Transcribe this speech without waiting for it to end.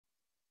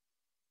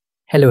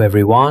Hello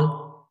everyone,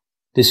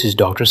 this is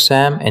Dr.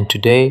 Sam and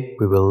today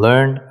we will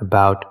learn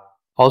about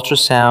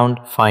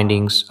ultrasound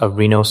findings of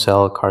renal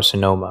cell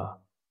carcinoma.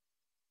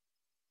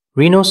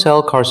 Renal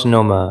cell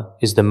carcinoma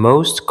is the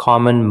most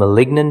common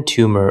malignant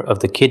tumor of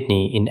the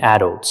kidney in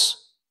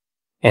adults,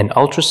 and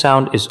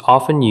ultrasound is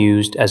often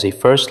used as a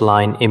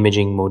first-line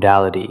imaging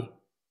modality.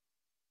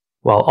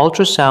 While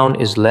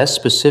ultrasound is less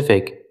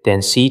specific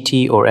than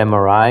CT or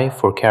MRI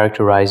for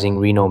characterizing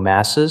renal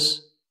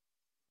masses,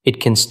 it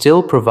can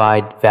still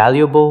provide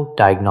valuable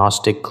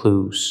diagnostic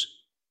clues.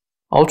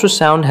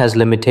 Ultrasound has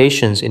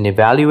limitations in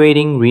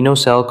evaluating renal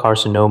cell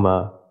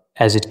carcinoma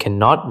as it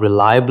cannot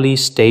reliably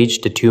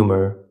stage the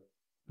tumor,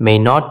 may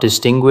not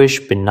distinguish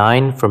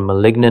benign from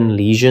malignant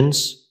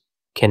lesions,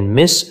 can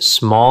miss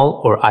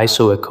small or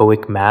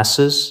isoechoic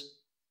masses,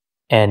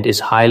 and is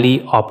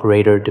highly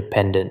operator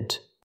dependent.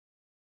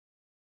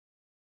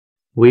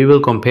 We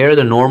will compare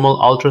the normal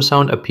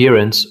ultrasound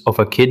appearance of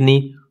a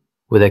kidney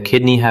with a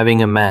kidney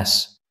having a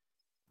mass.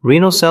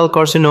 Renal cell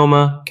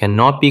carcinoma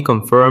cannot be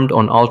confirmed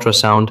on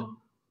ultrasound,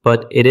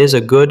 but it is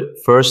a good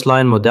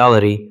first-line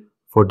modality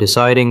for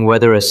deciding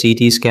whether a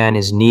CT scan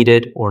is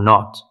needed or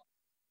not.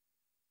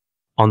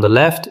 On the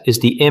left is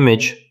the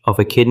image of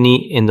a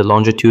kidney in the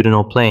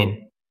longitudinal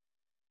plane.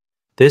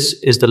 This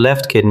is the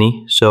left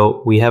kidney,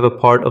 so we have a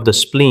part of the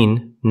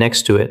spleen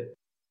next to it.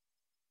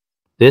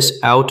 This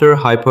outer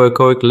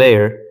hypoechoic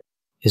layer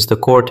is the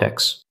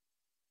cortex.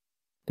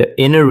 The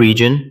inner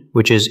region,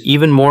 which is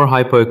even more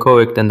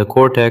hypoechoic than the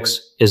cortex,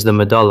 is the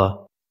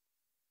medulla.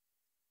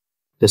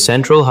 The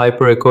central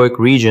hyperechoic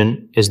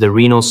region is the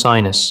renal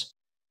sinus.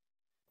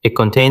 It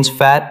contains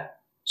fat,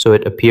 so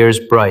it appears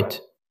bright.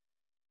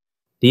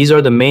 These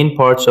are the main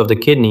parts of the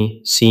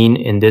kidney seen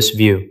in this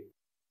view.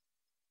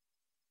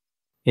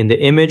 In the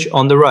image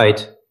on the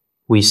right,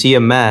 we see a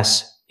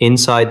mass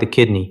inside the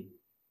kidney.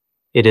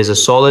 It is a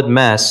solid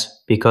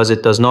mass because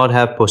it does not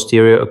have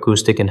posterior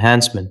acoustic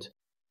enhancement.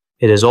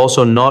 It is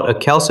also not a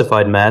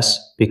calcified mass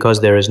because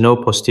there is no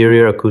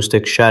posterior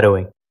acoustic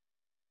shadowing.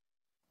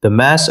 The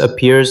mass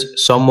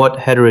appears somewhat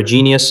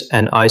heterogeneous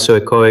and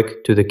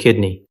isoechoic to the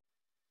kidney.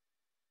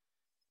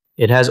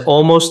 It has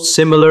almost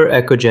similar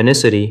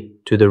echogenicity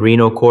to the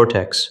renal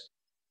cortex.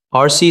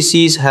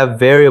 RCCs have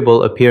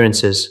variable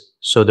appearances,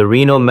 so the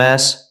renal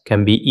mass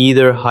can be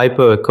either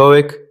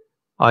hypoechoic,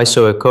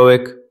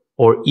 isoechoic,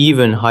 or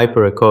even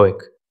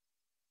hyperechoic.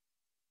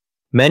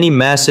 Many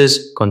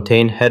masses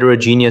contain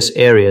heterogeneous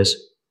areas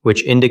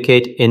which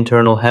indicate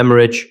internal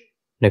hemorrhage,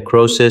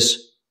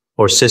 necrosis,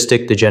 or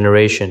cystic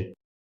degeneration.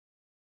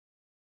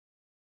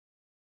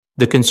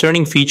 The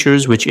concerning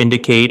features which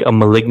indicate a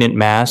malignant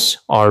mass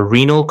are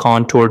renal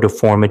contour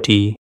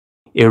deformity,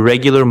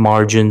 irregular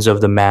margins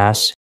of the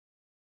mass,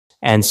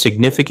 and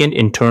significant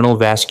internal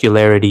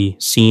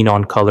vascularity seen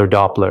on color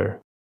Doppler.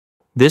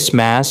 This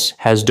mass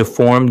has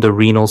deformed the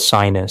renal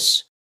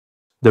sinus.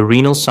 The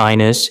renal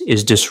sinus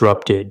is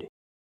disrupted.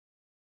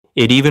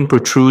 It even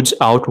protrudes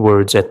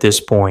outwards at this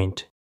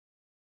point.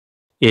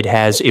 It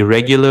has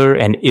irregular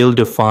and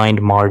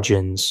ill-defined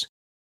margins.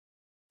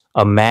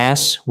 A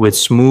mass with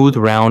smooth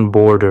round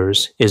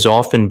borders is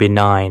often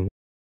benign,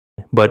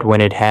 but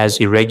when it has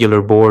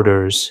irregular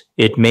borders,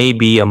 it may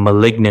be a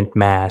malignant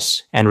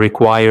mass and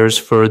requires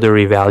further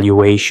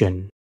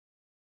evaluation.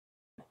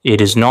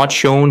 It is not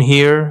shown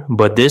here,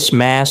 but this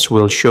mass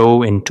will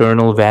show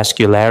internal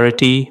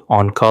vascularity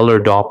on color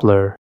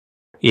Doppler.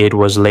 It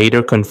was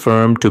later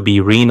confirmed to be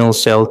renal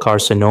cell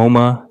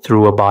carcinoma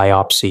through a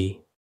biopsy.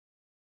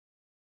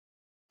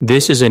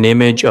 This is an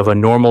image of a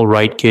normal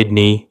right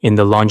kidney in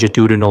the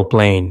longitudinal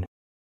plane.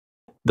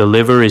 The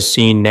liver is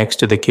seen next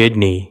to the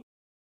kidney.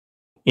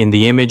 In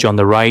the image on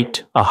the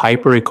right, a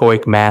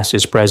hyperechoic mass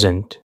is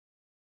present.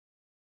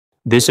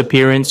 This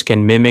appearance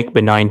can mimic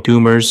benign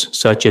tumors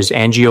such as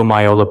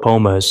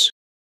angiomyolipomas,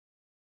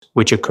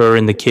 which occur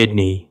in the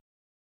kidney.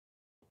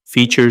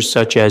 Features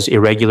such as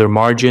irregular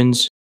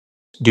margins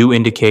do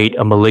indicate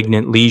a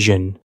malignant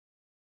lesion,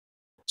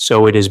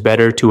 so it is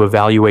better to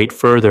evaluate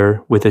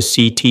further with a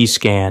CT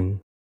scan.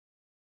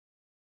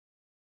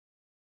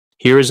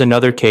 Here is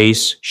another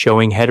case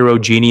showing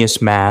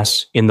heterogeneous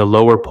mass in the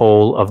lower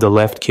pole of the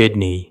left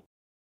kidney.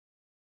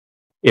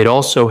 It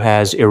also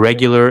has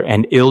irregular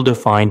and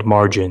ill-defined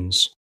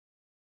margins.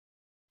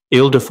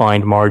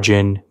 Ill-defined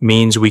margin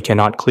means we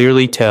cannot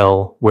clearly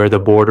tell where the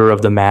border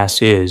of the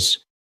mass is.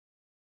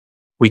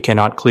 We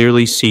cannot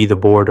clearly see the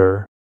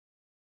border.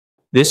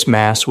 This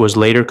mass was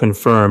later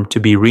confirmed to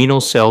be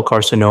renal cell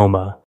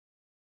carcinoma.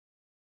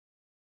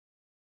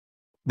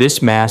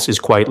 This mass is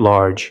quite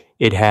large.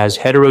 It has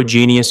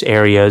heterogeneous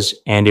areas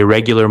and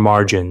irregular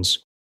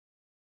margins.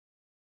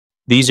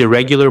 These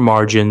irregular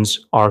margins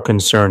are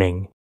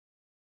concerning.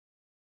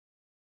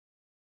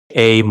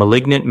 A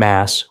malignant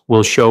mass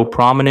will show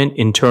prominent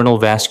internal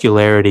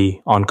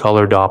vascularity on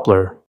color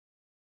Doppler.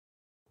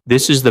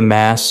 This is the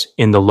mass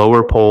in the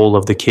lower pole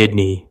of the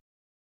kidney.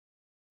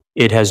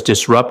 It has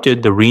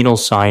disrupted the renal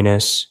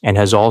sinus and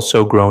has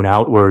also grown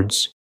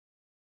outwards,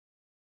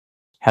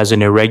 has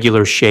an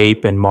irregular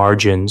shape and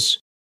margins,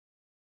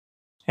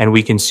 and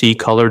we can see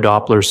color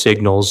Doppler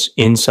signals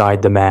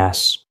inside the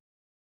mass.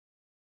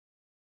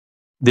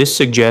 This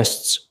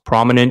suggests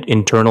prominent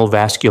internal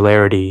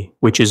vascularity,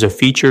 which is a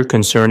feature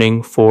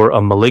concerning for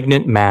a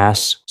malignant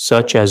mass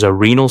such as a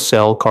renal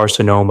cell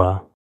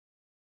carcinoma.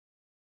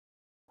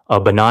 A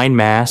benign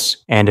mass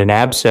and an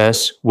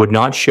abscess would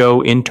not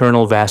show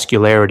internal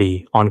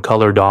vascularity on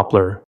color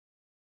Doppler,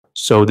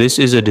 so this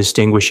is a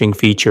distinguishing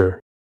feature.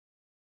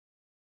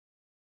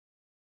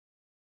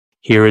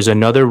 Here is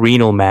another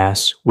renal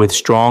mass with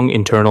strong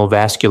internal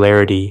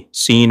vascularity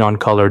seen on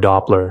color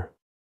Doppler.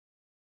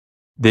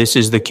 This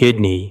is the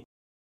kidney.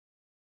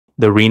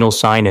 The renal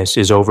sinus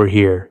is over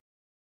here.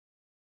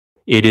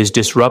 It is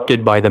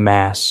disrupted by the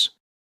mass.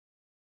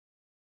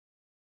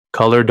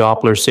 Color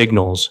Doppler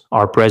signals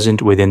are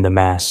present within the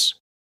mass.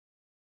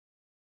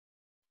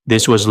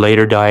 This was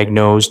later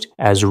diagnosed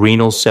as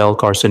renal cell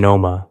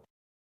carcinoma.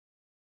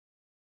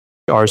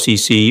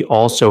 RCC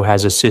also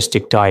has a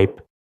cystic type.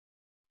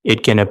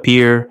 It can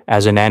appear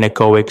as an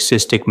anechoic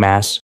cystic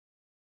mass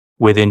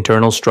with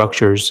internal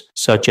structures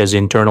such as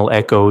internal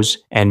echoes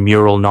and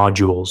mural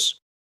nodules.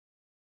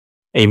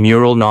 A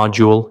mural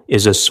nodule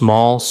is a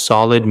small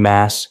solid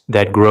mass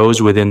that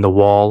grows within the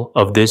wall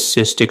of this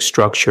cystic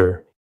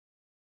structure.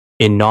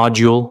 A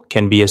nodule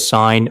can be a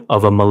sign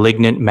of a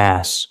malignant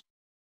mass.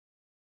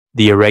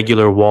 The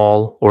irregular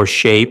wall or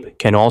shape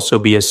can also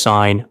be a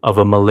sign of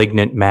a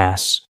malignant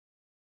mass.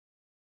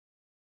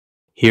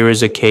 Here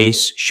is a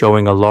case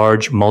showing a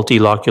large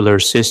multilocular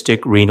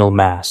cystic renal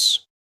mass.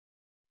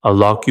 A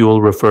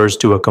locule refers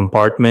to a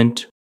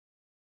compartment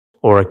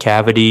or a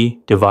cavity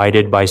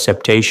divided by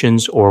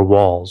septations or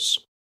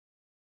walls.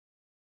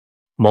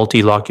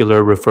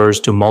 Multilocular refers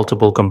to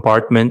multiple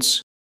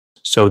compartments,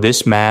 so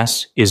this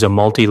mass is a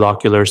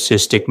multilocular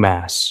cystic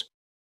mass.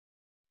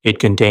 It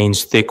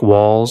contains thick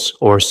walls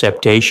or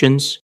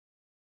septations.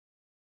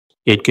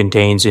 It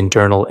contains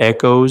internal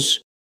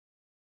echoes,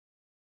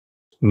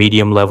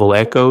 medium-level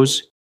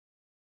echoes,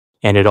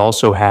 and it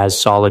also has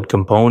solid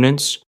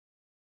components.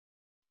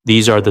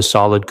 These are the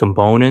solid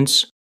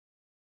components,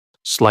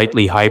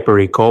 slightly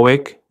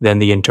hyperechoic than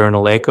the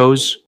internal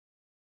echoes.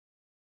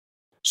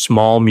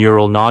 Small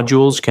mural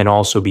nodules can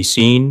also be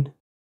seen.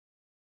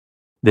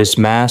 This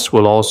mass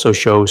will also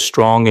show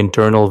strong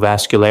internal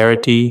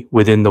vascularity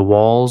within the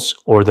walls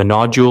or the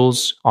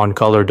nodules on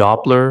color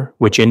Doppler,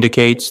 which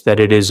indicates that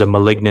it is a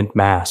malignant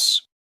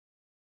mass.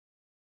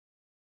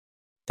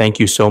 Thank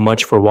you so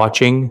much for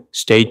watching.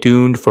 Stay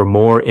tuned for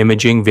more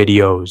imaging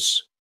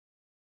videos.